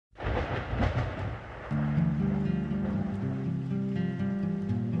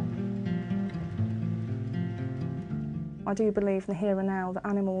I do believe in the here and now that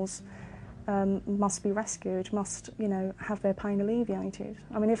animals must be rescued, must, have their pain alleviated.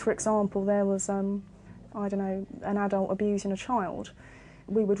 I mean, if, for example, there was, I don't know, an adult abusing a child,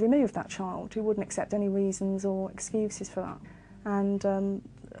 we would remove that child. We wouldn't accept any reasons or excuses for that. And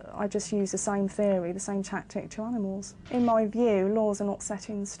I just use the same theory, the same tactic to animals. In my view, laws are not set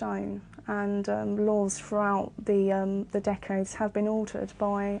in stone, and laws throughout the decades have been altered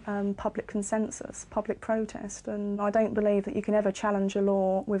by public consensus, public protest, and I don't believe that you can ever challenge a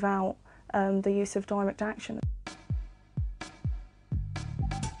law without the use of direct action.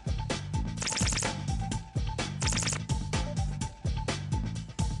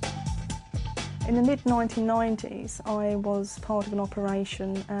 In the mid-1990s, I was part of an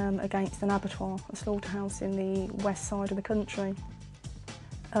operation against an abattoir, a slaughterhouse in the west side of the country,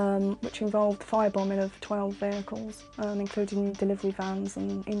 which involved firebombing of 12 vehicles, including delivery vans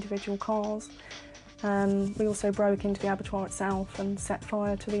and individual cars. We also broke into the abattoir itself and set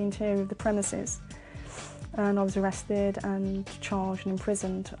fire to the interior of the premises. And I was arrested and charged and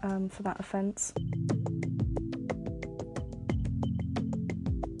imprisoned for that offence.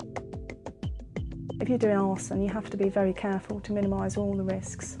 If you're doing arson, you have to be very careful to minimise all the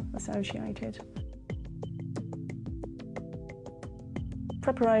risks associated.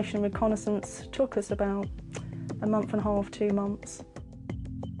 Preparation and reconnaissance took us about a month and a half, 2 months.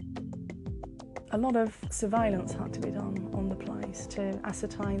 A lot of surveillance had to be done on the place to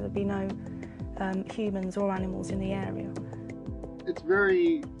ascertain there'd be no humans or animals in the area. It's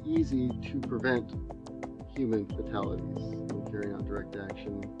very easy to prevent human fatalities when carrying out direct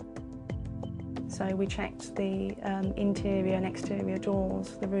action. So we checked the interior and exterior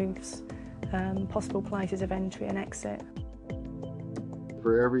doors, the roofs, possible places of entry and exit.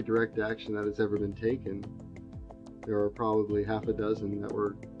 For every direct action that has ever been taken, there are probably half a dozen that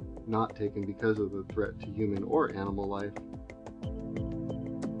were not taken because of the threat to human or animal life.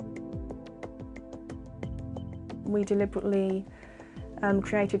 We deliberately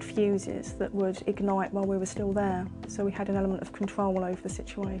created fuses that would ignite while we were still there, so we had an element of control over the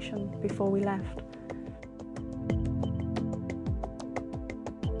situation before we left.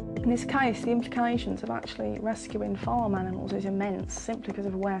 In this case, the implications of actually rescuing farm animals is immense, simply because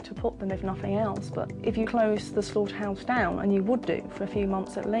of where to put them, if nothing else. But if you close the slaughterhouse down, and you would do for a few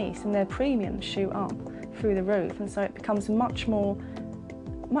months at least, and their premiums shoot up through the roof, and so it becomes much more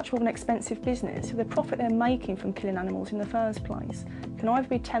of an expensive business. So the profit they're making from killing animals in the first place can either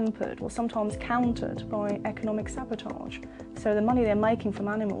be tempered or sometimes countered by economic sabotage. So the money they're making from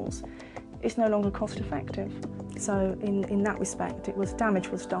animals is no longer cost effective. So in that respect, damage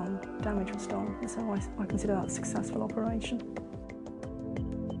was done, and so I consider that a successful operation.